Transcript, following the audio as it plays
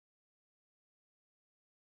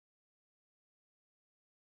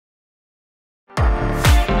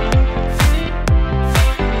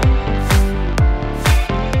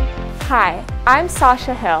Hi, I'm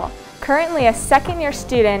Sasha Hill, currently a second-year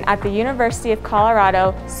student at the University of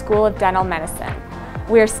Colorado School of Dental Medicine.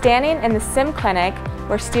 We are standing in the SIM clinic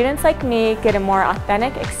where students like me get a more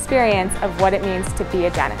authentic experience of what it means to be a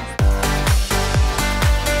dentist.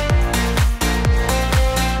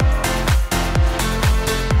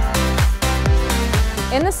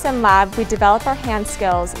 In the SIM lab, we develop our hand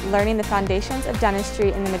skills, learning the foundations of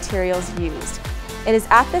dentistry and the materials used. It is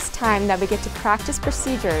at this time that we get to practice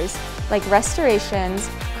procedures like restorations,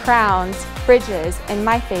 crowns, bridges, and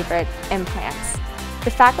my favorite, implants.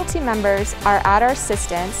 The faculty members are at our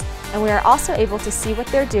assistants, and we are also able to see what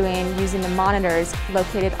they're doing using the monitors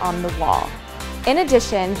located on the wall. In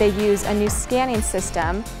addition, they use a new scanning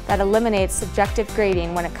system that eliminates subjective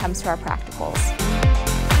grading when it comes to our practicals.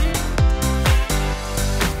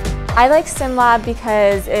 I like SimLab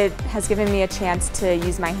because it has given me a chance to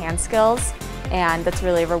use my hand skills, and that's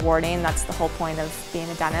really rewarding. That's the whole point of being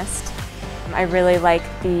a dentist. I really like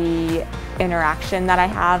the interaction that I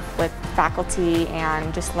have with faculty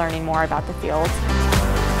and just learning more about the field.